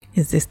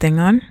Is this thing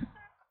on?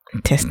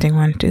 Testing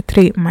 1, 2,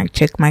 3. Mic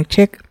check, mic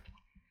check.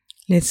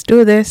 Let's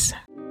do this.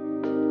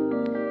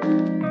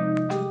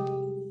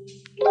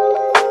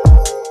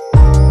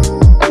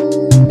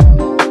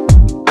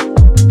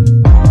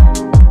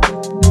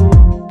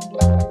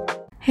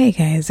 Hey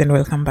guys, and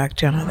welcome back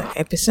to another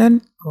episode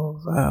of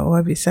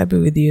Wabi Sabi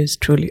with yours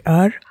truly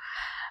R.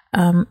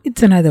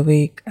 It's another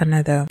week, in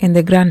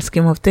the grand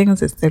scheme of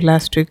things, it's the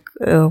last week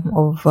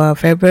of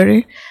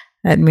February.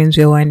 That means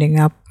we're winding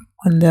up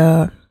on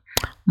the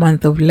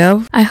month of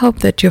love. I hope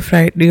that your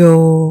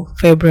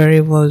February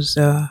was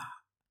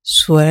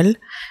swell,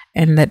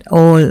 and that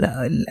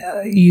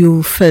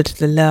you felt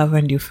the love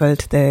and you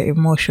felt the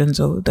emotions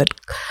of that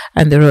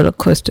and the roller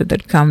coaster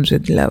that comes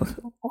with love.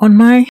 On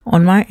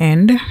my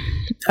end,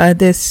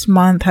 this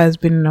month has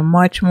been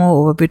much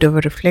more of a bit of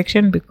a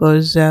reflection,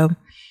 because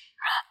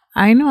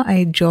I know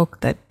I joke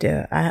that,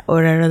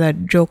 or I rather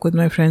joke with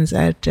my friends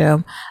that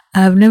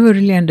I've never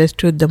really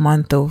understood the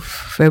month of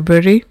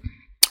February,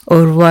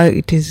 or why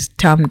it is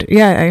termed.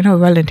 Yeah, I know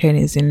Valentine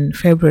is in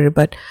February,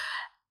 but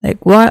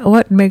like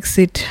what makes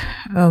it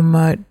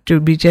to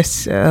be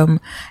just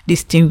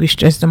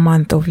distinguished as the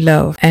month of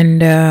love?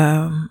 And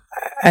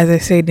as I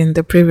said in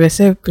the previous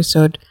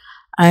episode,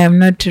 I am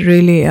not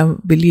really a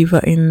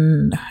believer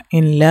in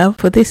love.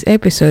 For this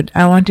episode,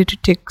 I wanted to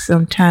take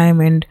some time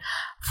and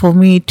for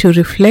me to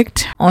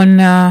reflect on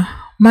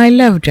my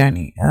love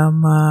journey,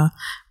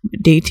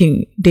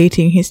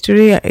 dating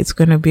history. It's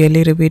going to be a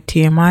little bit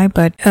TMI,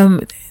 but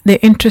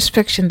the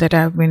introspection that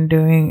I've been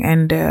doing,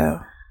 and I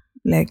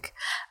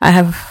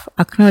have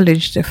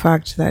acknowledged the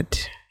fact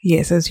that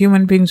yes, as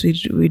human beings,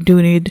 we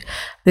do need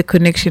the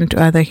connection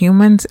to other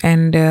humans,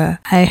 and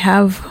I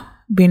have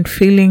been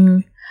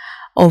feeling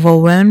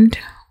overwhelmed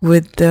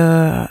with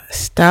the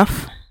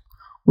stuff,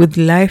 with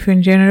life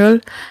in general,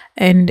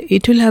 and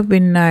it will have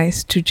been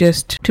nice to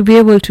be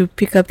able to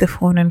pick up the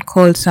phone and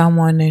call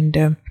someone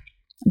and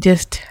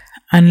just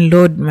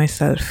unload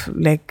myself,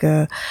 like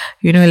how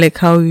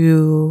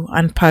you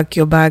unpack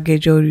your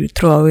baggage or you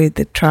throw away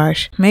the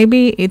trash.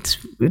 Maybe it's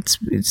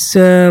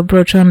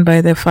brought on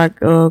by the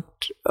fact of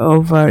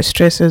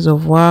stresses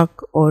of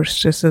work or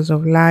stresses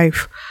of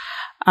life.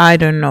 I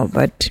don't know,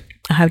 but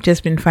I have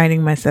just been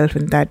finding myself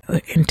in that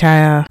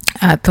entire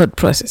thought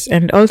process.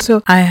 And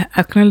also, I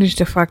acknowledge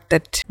the fact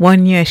that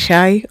 1 year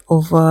shy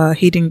of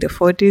hitting the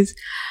 40s,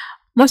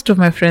 most of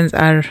my friends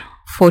are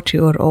 40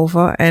 or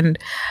over, and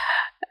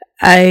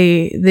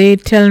they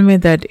tell me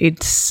that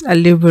it's a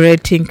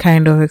liberating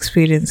kind of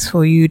experience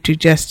for you to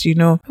just,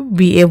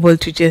 be able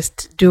to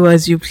just do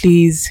as you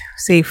please,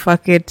 say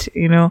fuck it,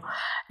 and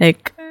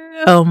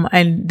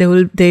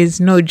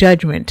there's no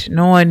judgment.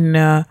 No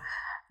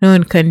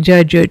one can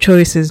judge your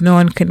choices. No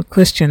one can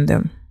question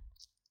them.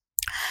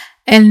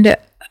 And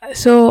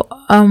so,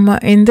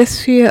 in the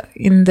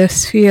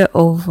sphere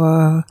of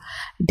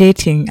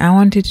dating, I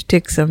wanted to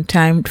take some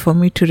time for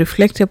me to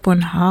reflect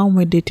upon how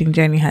my dating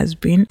journey has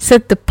been,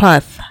 set the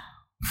path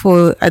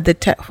for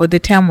the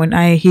time when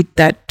I hit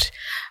that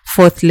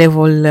 4th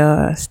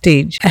level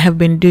stage. I have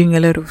been doing a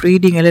lot of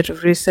reading, a lot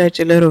of research,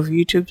 a lot of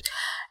YouTube.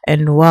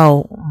 And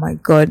wow, my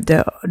God,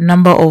 the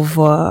number of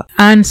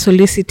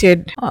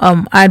unsolicited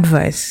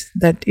advice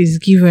that is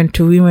given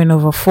to women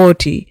over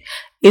 40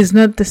 is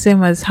not the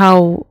same as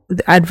how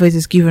the advice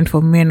is given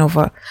for men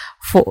over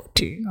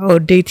 40, or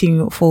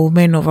dating for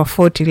men over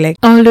 40. Like,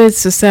 always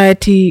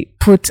society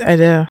puts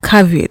other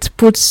caveats,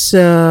 puts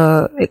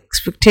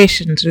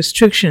expectations,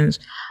 restrictions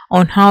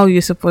on how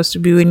you're supposed to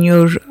be. When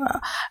you're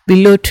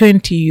below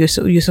 20, you're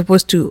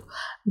supposed to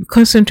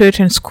concentrate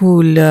in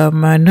school,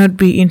 not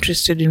be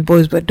interested in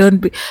boys, but don't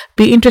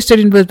be interested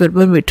in boys, but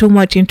don't be too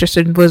much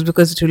interested in boys,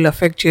 because it will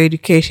affect your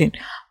education.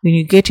 When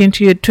you get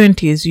into your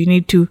 20s, you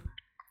need to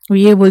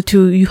be able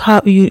to, you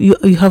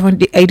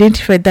haven't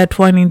identified that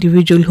one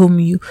individual whom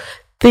you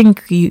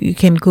think you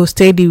can go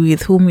steady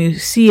with, whom you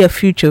see a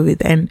future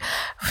with, and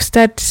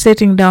start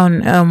setting down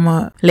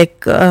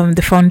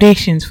the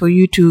foundations for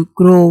you to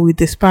grow with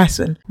this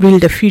person,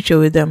 build a future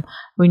with them.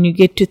 When you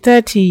get to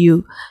 30,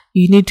 you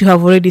need to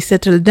have already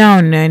settled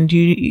down, and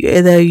you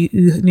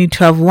need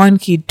to have 1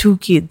 kid, 2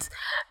 kids.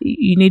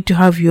 You need to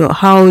have your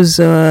house,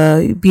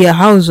 be a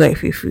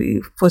housewife if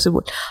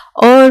possible.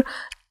 Or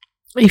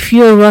if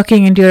you're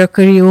working and you're a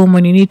career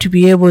woman, you need to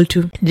be able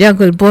to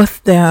juggle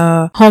both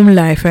the home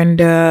life and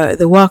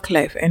the work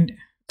life. And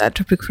that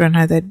topic for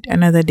another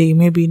day,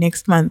 maybe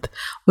next month,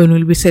 when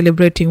we'll be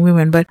celebrating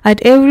women. But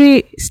at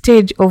every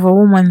stage of a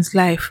woman's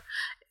life,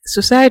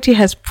 society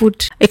has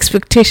put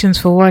expectations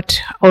for what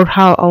or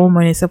how a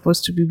woman is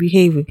supposed to be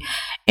behaving.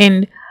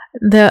 And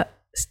the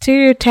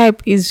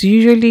stereotype is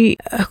usually,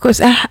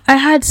 because I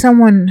had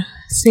someone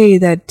say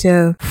that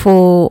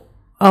for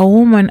a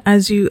woman,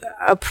 as you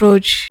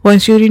approach,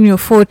 once you're in your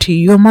 40,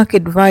 your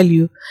market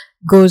value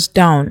goes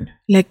down.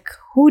 Like,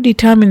 who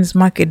determines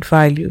market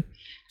value?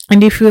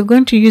 And if we're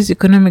going to use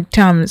economic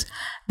terms,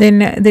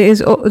 then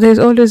there's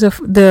always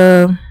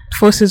the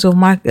forces of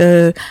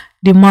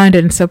demand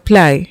and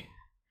supply.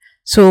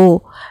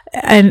 So,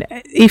 and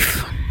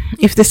if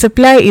if the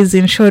supply is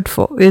in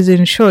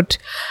short,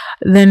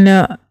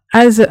 then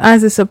as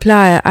a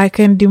supplier, I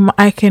can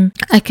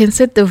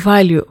set the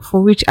value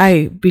for which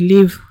I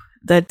believe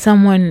that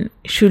someone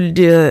should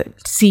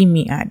see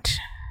me at.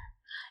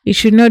 It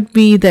should not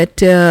be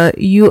that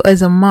you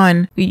as a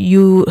man,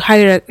 you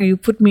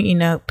put me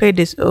in a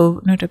pedestal,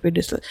 or not a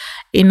pedestal,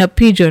 in a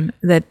pigeon,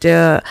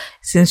 that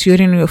since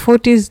you're in your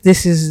 40s,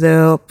 this is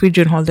the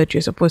pigeonhole that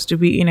you're supposed to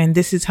be in, and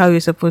this is how you're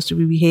supposed to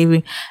be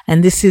behaving,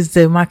 and this is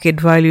the market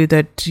value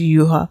that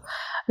you have.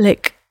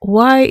 Like,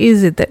 why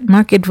is it that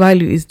market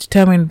value is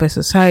determined by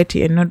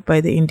society and not by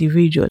the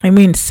individual? I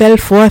mean,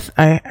 self-worth,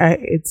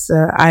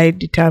 I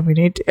determine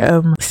it.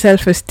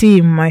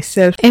 Self-esteem,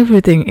 myself,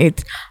 everything,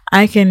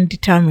 I can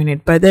determine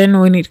it. But then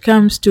when it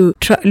comes to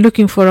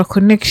looking for a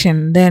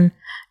connection, then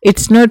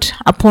it's not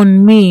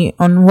upon me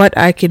on what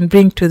I can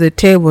bring to the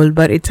table,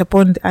 but it's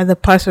upon the other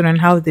person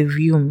and how they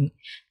view me.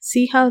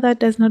 See how that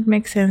does not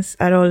make sense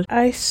at all?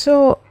 I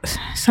saw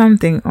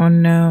something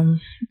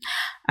on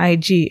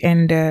IG,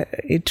 and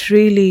it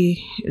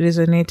really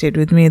resonated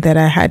with me that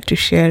I had to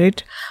share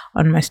it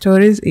on my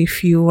stories.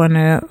 If you want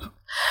to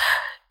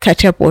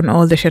catch up on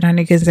all the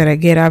shenanigans that I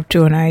get up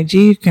to on IG,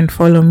 you can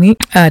follow me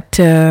at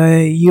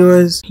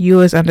yours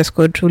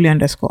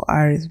 _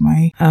 R is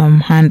my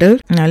handle.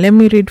 Now let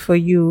me read for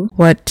you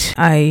what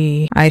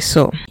I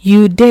saw.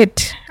 You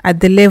date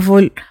at the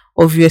level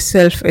of your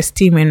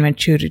self-esteem and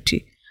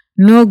maturity.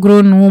 No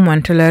grown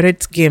woman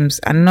tolerates games,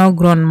 and no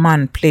grown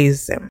man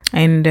plays them.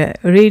 And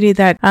really,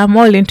 that I'm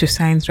all into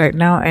science right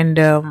now, and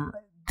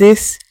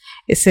this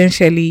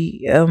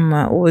essentially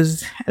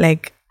was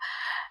like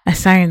a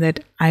sign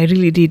that I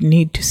really did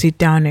need to sit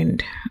down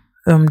and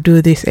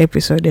do this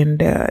episode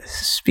and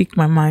speak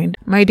my mind.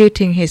 My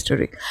dating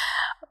history.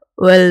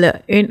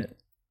 Well, in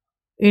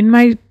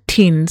my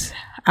teens,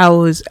 I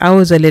was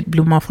a late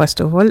bloomer, first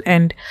of all,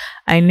 and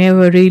I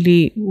never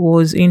really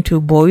was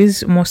into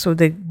boys. Most of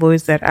the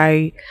boys that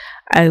I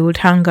would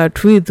hang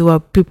out with were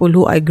people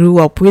who I grew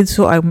up with,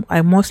 so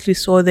I mostly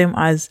saw them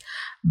as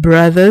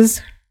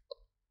brothers.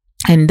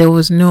 And there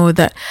was no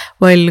that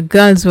while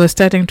girls were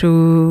starting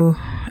to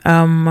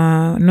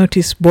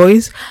notice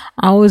boys,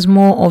 I was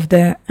more of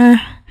the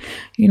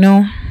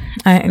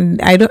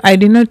I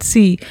did not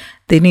see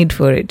the need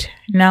for it.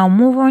 Now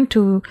move on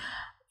to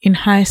in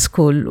high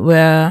school,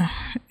 where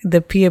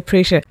the peer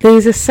pressure, there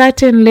is a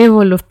certain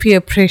level of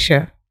peer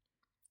pressure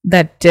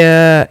that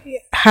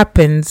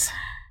happens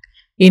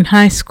in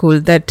high school,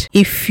 that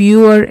if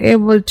you are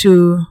able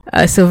to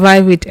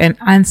survive it and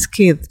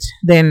unscathed,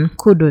 then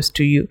kudos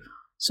to you.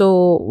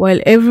 So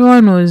while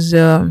everyone was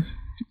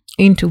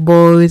into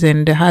boys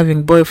and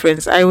having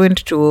boyfriends, I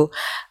went to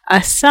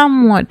a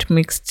somewhat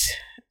mixed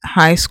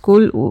high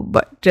school,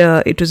 but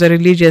it was a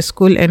religious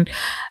school. And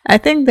I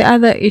think the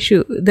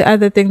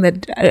other thing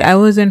that I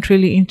wasn't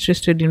really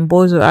interested in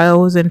boys, or I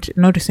wasn't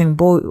noticing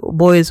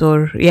boys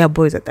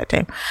at that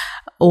time,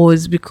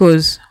 was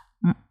because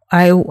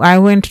I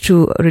went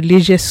to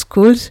religious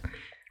schools.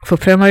 For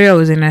primary, I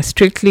was in a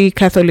strictly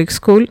Catholic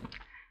school.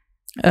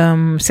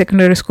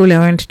 Secondary school, I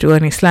went to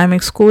an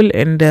Islamic school,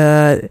 and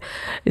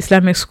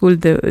Islamic school,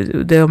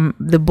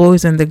 the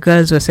boys and the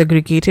girls were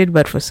segregated,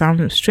 but for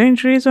some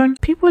strange reason,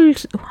 people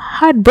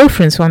had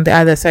boyfriends on the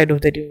other side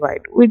of the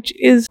divide,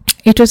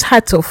 it was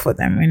hats off for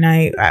them when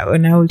I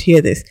would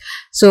hear this.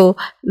 So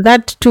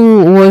that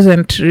too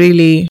wasn't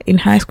really in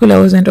high school. I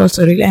wasn't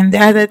also really, and the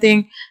other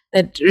thing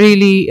that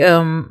really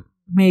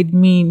made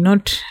me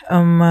not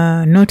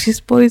notice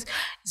boys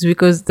is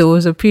because there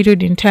was a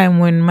period in time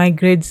when my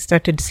grades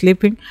started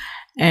slipping,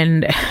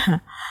 and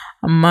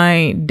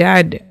my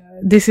dad,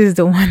 this is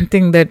the one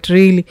thing that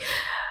really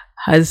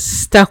has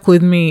stuck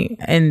with me,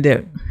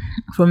 and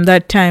from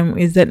that time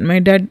is that my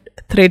dad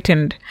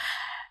threatened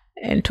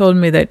and told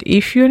me that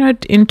if you're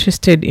not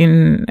interested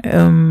in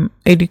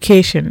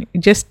education,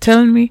 just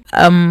tell me,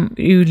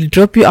 we'll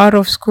drop you out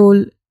of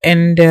school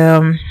and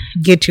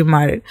get you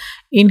married.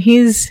 In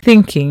his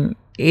thinking,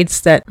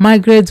 it's that my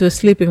grades were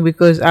slipping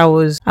because I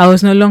was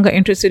no longer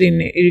interested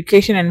in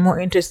education and more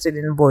interested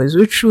in boys,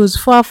 which was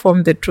far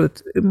from the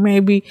truth.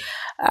 Maybe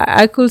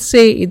I could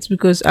say it's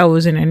because I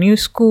was in a new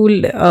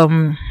school.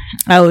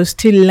 I was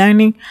still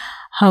learning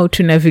how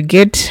to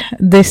navigate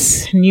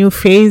this new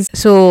phase.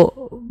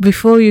 So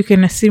before you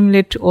can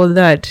assimilate all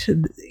that,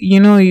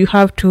 you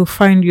have to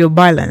find your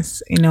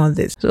balance in all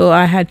this. So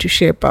I had to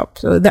shape up.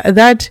 So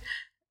that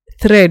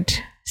thread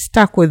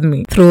stuck with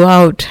me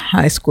throughout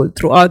high school,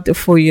 throughout the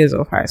 4 years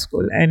of high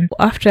school. And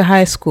after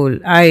high school,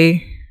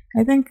 I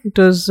think it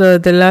was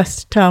the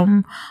last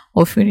term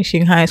of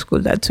finishing high school.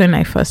 That's when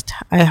I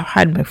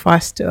had my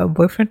first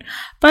boyfriend.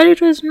 But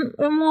it was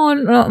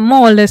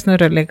more or less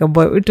not like a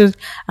boy. It was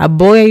a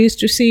boy I used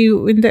to see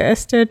in the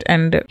estate,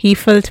 and he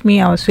felt me,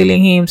 I was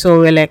feeling him. So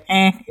we're like,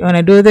 you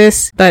wanna do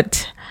this?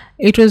 But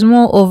it was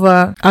more of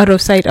a out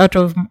of sight, out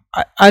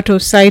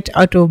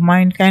of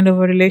mind kind of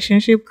a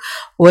relationship,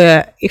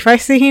 where if I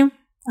see him,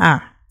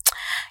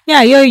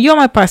 you're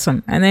my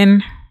person, and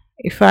then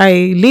if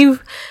I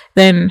leave,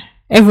 then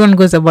everyone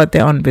goes about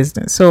their own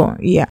business. So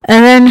yeah.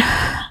 And then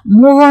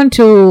move on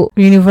to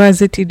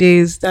university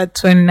days.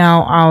 That's when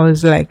now I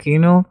was like,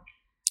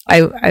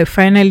 I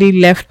finally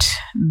left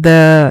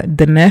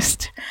the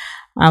nest.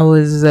 I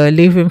was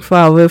living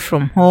far away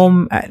from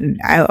home, and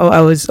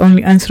I was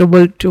only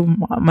answerable to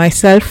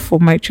myself for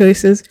my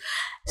choices.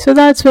 So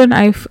that's when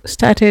I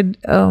started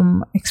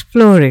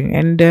exploring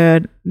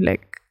and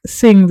like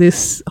seeing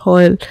this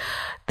whole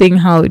thing,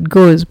 how it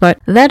goes. But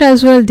that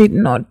as well did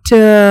not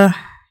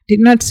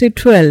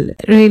sit well.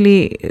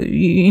 Really,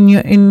 in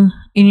your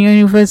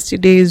university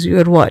days,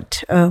 you're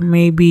what,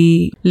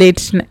 maybe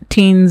late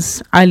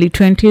teens, early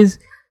 20s.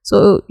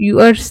 So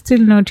you are still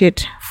not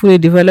yet fully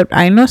developed.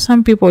 I know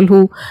some people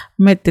who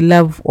met the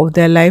love of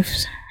their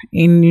lives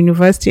in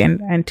university,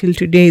 and until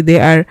today they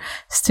are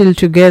still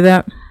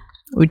together,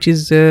 which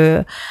is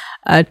a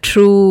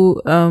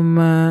true.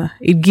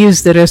 It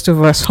gives the rest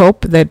of us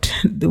hope that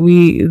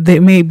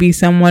there may be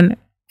someone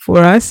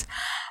for us.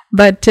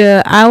 But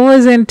I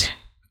wasn't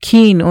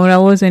keen, or I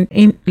wasn't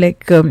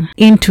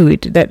into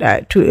it,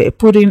 that to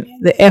put in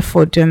the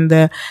effort, and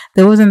there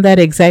wasn't that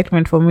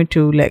excitement for me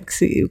to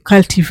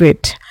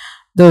cultivate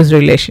those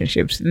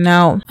relationships.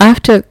 Now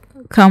after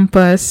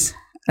campus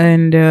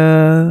and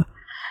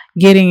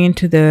getting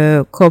into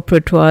the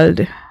corporate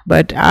world,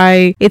 but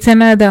it's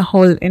another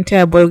whole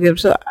entire ballgame.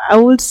 So I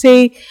would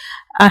say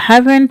I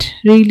haven't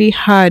really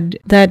had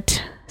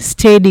that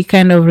steady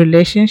kind of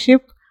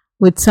relationship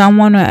with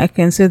someone where I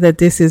can say that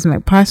this is my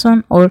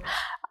person, or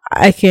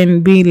I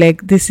can be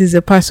like, this is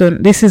a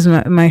person, this is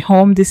my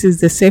home, this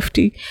is the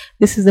safety,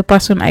 this is the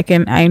person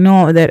I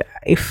know that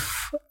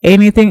if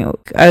anything,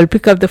 I'll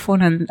pick up the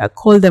phone and I'll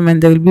call them,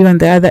 and they'll be on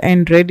the other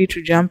end ready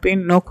to jump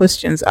in, no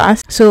questions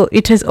asked. So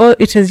it has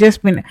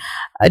just been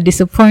a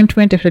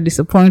disappointment after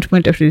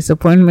disappointment after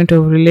disappointment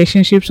of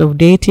relationships, of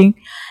dating,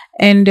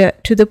 and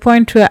to the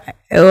point where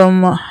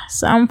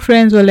some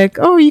friends were like,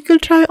 oh, you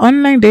could try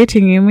online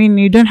dating. You mean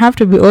you don't have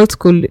to be old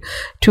school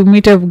to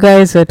meet up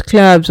guys at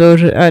clubs or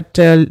at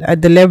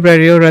the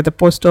library or at the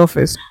post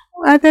office.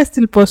 Are there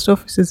still post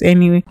offices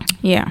anyway?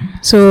 Yeah.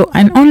 So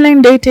an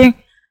online dating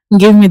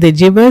gave me the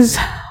jibbers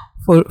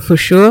for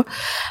sure.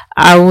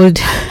 I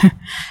would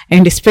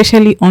and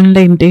especially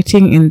online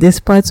dating in these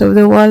parts of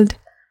the world,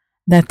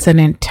 that's an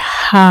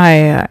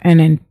entire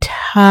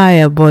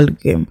ball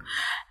game.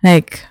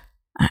 Like,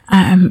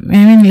 I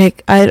mean,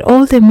 like, are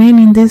all the men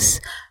in this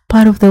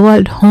part of the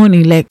world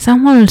horny? Like,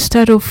 someone will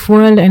start off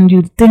well, and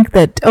you think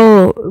that,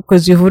 oh,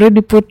 because you've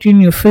already put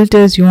in your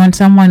filters, you want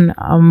someone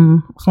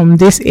from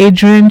this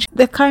age range.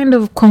 The kind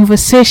of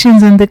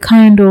conversations and the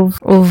kind of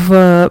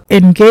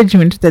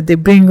engagement that they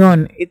bring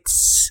on,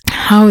 it's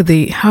how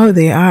they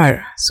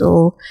are.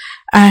 So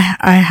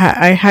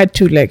I had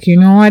to, like, you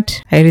know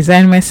what, I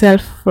resigned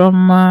myself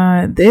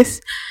from this.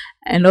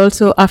 And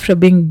also, after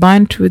being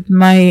burnt with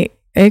my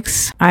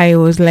ex, I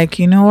was like,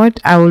 you know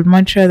what, I would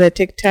much rather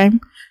take time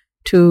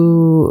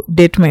to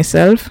date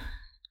myself,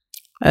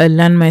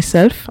 learn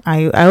myself.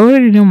 I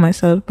already know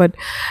myself, but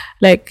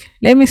like,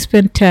 let me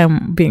spend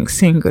time being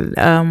single,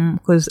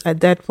 because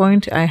at that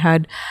point I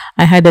had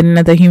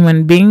another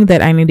human being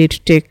that I needed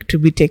to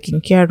be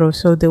taken care of.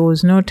 So there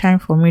was no time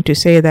for me to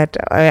say that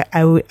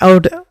I would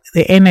out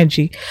the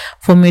energy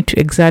for me to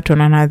exert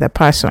on another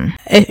person.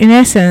 In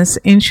essence,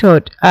 in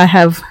short, I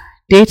have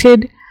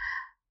dated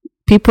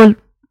people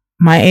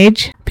my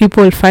age,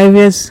 people 5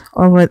 years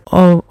or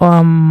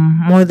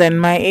more than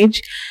my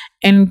age,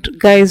 and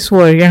guys who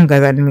are younger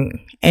than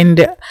me.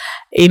 And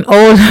in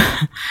all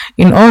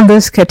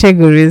those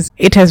categories,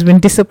 it has been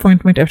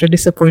disappointment after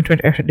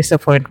disappointment after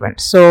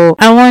disappointment. So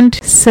I want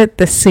to set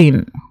the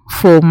scene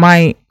for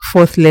my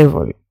fourth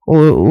level,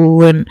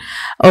 or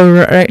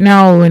right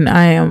now, when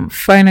I am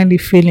finally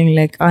feeling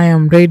like I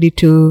am ready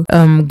to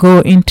go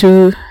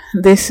into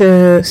this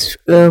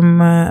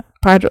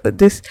part of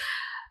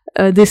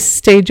this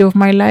stage of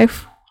my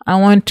life. I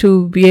want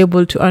to be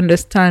able to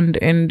understand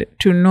and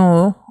to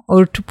know,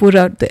 or to put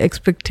out the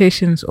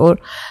expectations or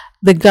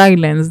the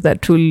guidelines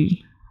that will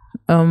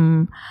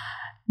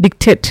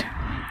dictate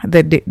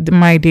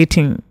my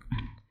dating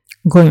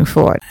going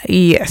forward.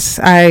 Yes,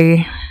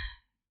 I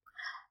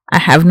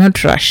have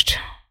not rushed.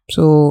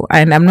 So,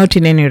 and I'm not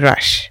in any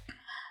rush.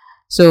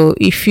 So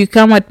if you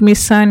come at me,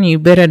 son, you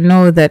better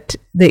know that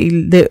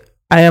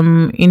I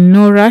am in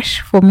no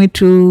rush for me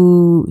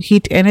to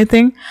hit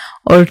anything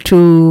or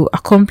to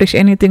accomplish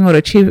anything or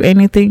achieve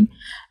anything.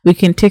 We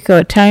can take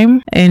our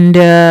time and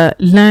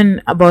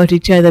learn about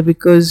each other,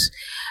 because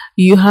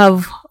you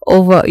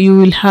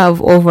will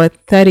have over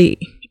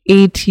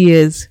 38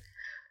 years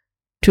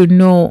to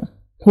know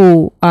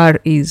who R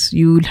is.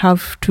 You will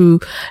have to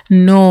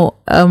know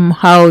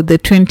how the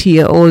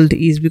 20-year-old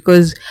is,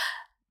 because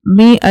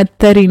me at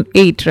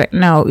 38 right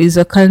now is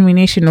a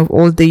culmination of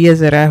all the years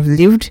that I've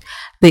lived.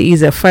 There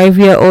is a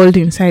 5-year-old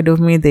inside of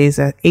me. There is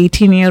a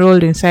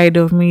 18-year-old inside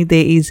of me.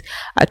 There is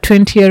a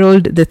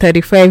 20-year-old, the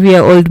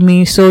 35-year-old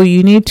me. So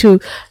you need to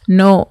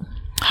know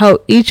how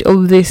each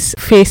of these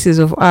phases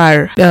of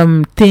R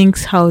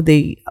thinks, how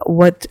they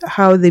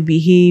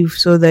behave,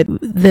 so that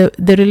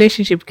the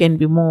relationship can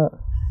be more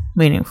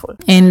meaningful.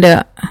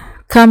 And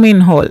come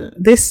in whole.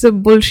 This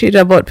bullshit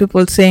about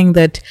people saying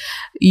that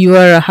you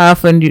are a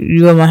half and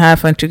you are my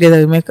half and together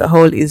we make a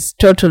whole is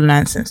total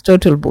nonsense,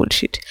 total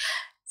bullshit.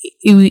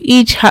 We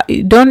each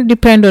don't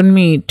depend on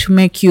me to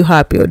make you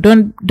happy, or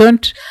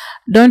don't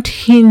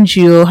hinge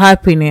your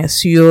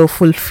happiness, your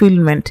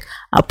fulfillment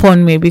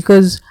upon me,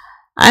 because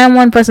I am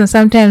one person.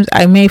 Sometimes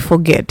I may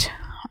forget.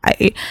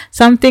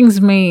 Some things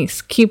may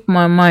skip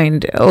my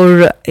mind,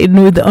 or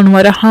no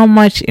matter how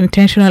much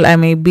intentional I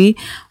may be,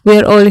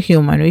 we're all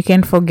human. We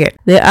can forget.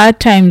 There are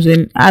times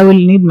when I will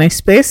need my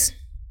space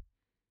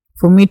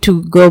for me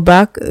to go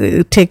back,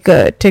 take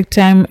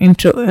time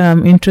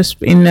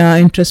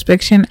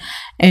introspection,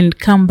 and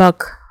come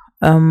back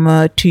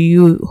to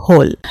you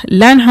whole.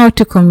 Learn how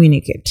to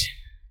communicate,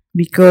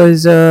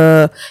 because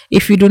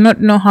if you do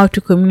not know how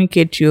to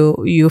communicate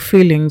your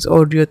feelings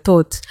or your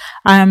thoughts,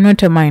 I am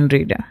not a mind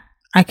reader.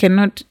 I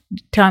cannot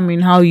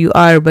determine how you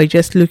are by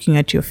just looking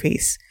at your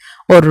face,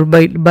 or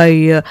by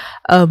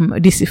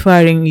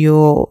deciphering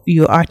your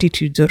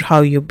attitudes or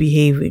how you're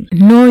behaving.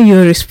 Know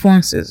your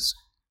responses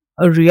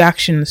or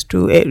reactions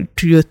to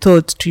your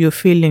thoughts, to your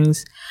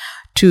feelings,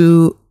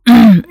 to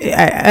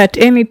at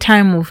any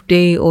time of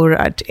day or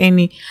at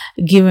any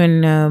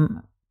given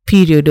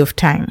period of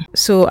time.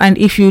 So, and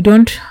if you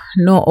don't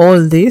know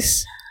all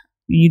this,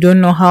 you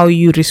don't know how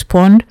you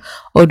respond,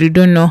 or you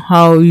don't know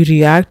how you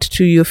react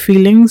to your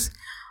feelings,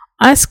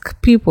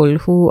 ask people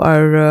who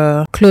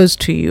are close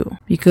to you,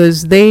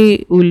 because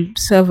they will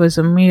serve as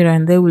a mirror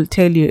and they will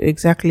tell you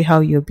exactly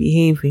how you're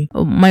behaving.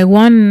 My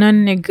one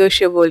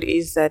non-negotiable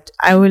is that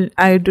I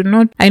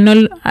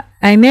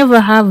never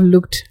have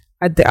looked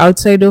at the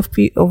outside of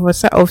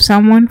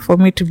someone for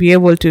me to be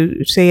able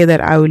to say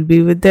that I will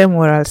be with them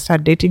or I'll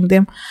start dating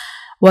them.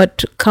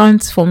 What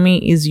counts for me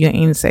is your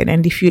inside,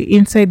 and if your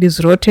inside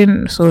is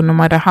rotten, so no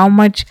matter how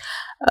much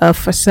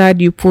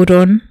facade you put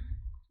on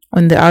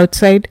the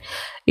outside,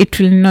 it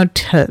will not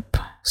help.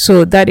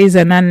 So that is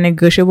a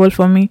non-negotiable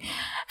for me.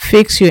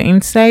 Fix your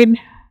inside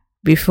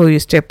before you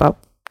step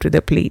up to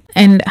the plate,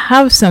 and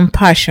have some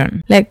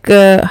passion. Like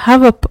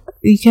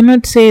you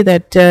cannot say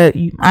that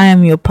I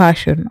am your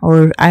passion,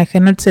 or I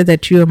cannot say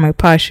that you are my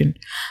passion.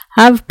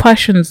 Have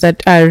passions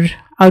that are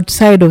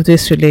outside of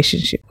this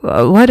relationship.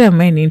 What are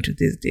men into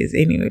these days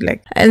anyway?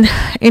 Like, and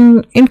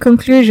in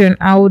conclusion,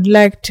 I would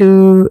like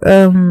to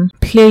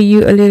play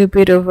you a little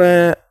bit of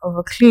a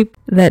clip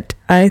that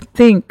I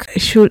think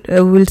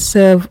will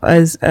serve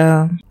as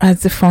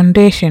the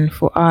foundation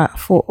for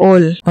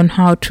all on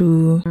how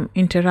to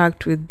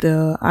interact with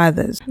the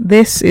others.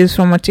 This is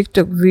from a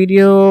TikTok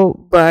video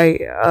by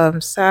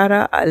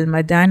Sarah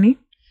Al-Madani,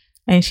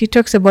 and she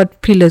talks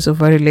about pillars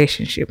of a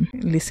relationship.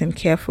 Listen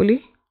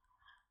carefully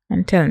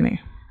and tell me,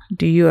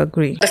 do you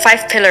agree? The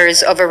 5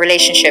 pillars of a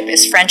relationship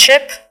is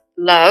friendship,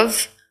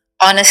 love,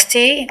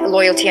 honesty,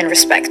 loyalty, and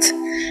respect.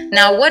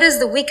 Now, what is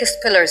the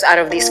weakest pillars out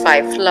of these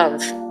 5?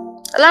 Love.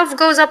 Love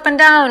goes up and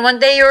down. One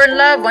day you're in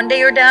love, one day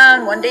you're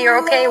down, one day you're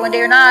okay, one day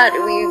you're not.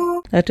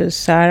 That is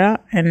Sarah,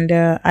 and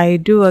I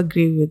do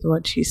agree with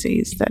what she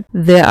says, that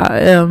there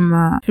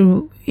are,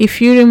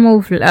 if you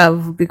remove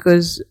love,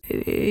 because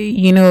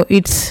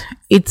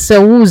it's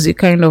a woozy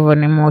kind of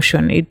an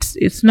emotion.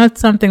 It's not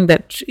something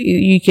that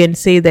you can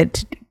say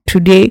that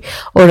today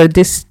or at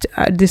this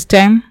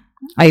time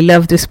I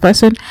love this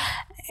person,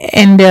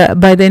 and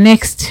by the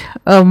next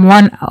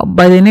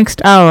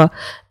hour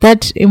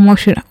that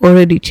emotion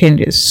already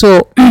changes.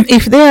 So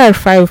if there are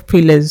 5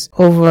 pillars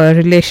of a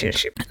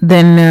relationship,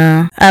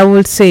 then I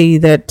would say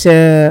that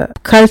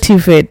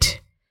cultivate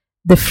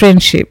the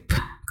friendship,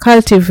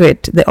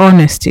 cultivate the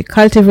honesty,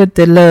 cultivate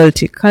the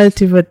loyalty,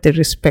 cultivate the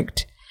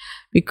respect,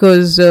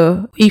 because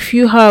if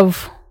you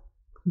have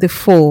the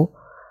 4,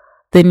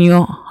 then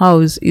your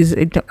house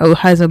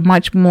has a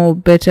much more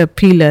better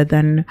pillar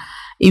than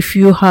if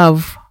you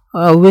have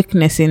a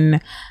weakness in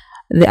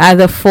the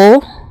other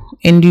 4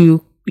 and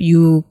you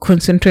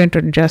concentrate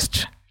on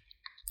just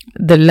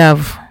the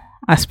love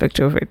aspect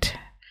of it.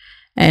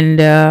 And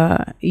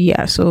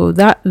so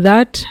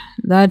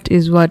that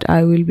is what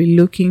I will be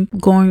looking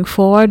going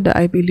forward.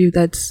 I believe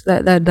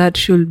that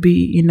should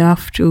be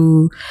enough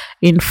to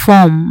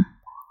inform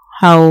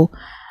how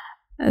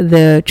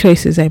the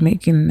choices I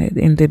make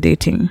in the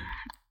dating.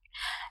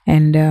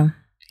 And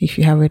if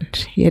you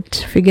haven't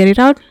yet figured it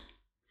out,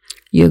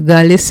 your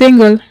girl is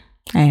single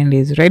and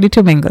is ready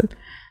to mingle.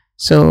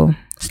 So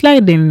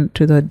slide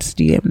into those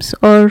DMs,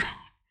 or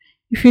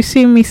if you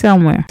see me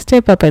somewhere,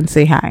 step up and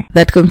say hi.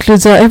 That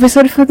concludes our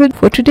episode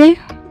for today.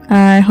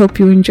 I hope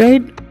you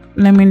enjoyed.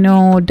 Let me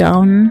know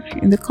down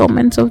in the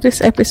comments of this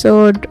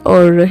episode,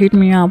 or hit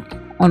me up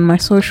on my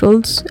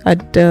socials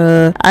at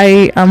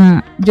I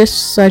am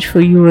just search for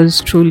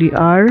yours truly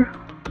are.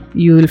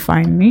 You will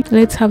find me.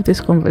 Let's have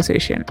this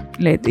conversation.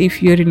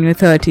 If you're in your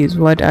 30s,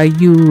 what are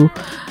you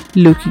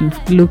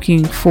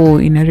looking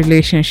for in a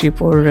relationship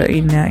or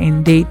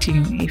in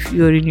dating? If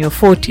you're in your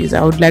 40s,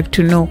 I would like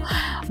to know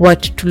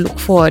what to look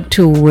forward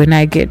to when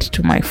I get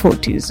to my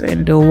 40s,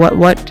 and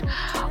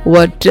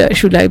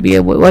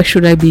what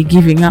should I be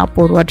giving up,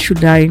 or what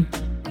should I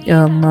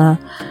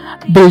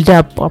build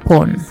up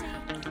upon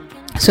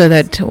so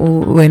that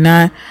when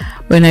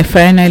I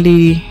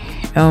finally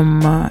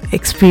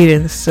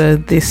experience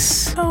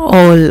this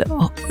all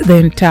the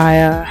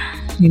entire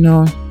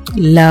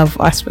love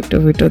aspect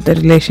of it, or the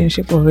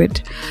relationship of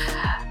it,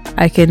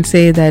 I can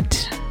say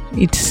that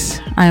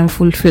I am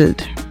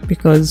fulfilled,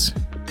 because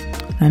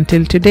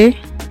until today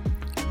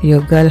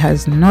your girl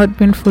has not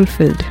been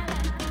fulfilled.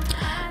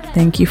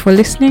 Thank you for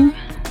listening.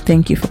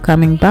 Thank you for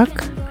coming back,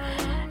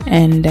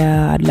 and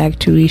I'd like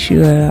to wish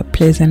you a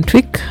pleasant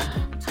week,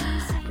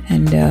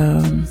 and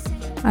a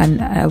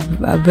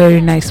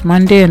very nice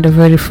Monday, and a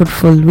very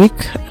fruitful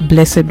week, a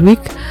blessed week,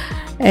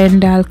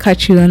 and I'll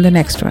catch you on the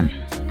next one.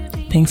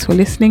 Thanks for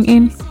listening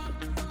in.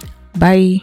 Bye.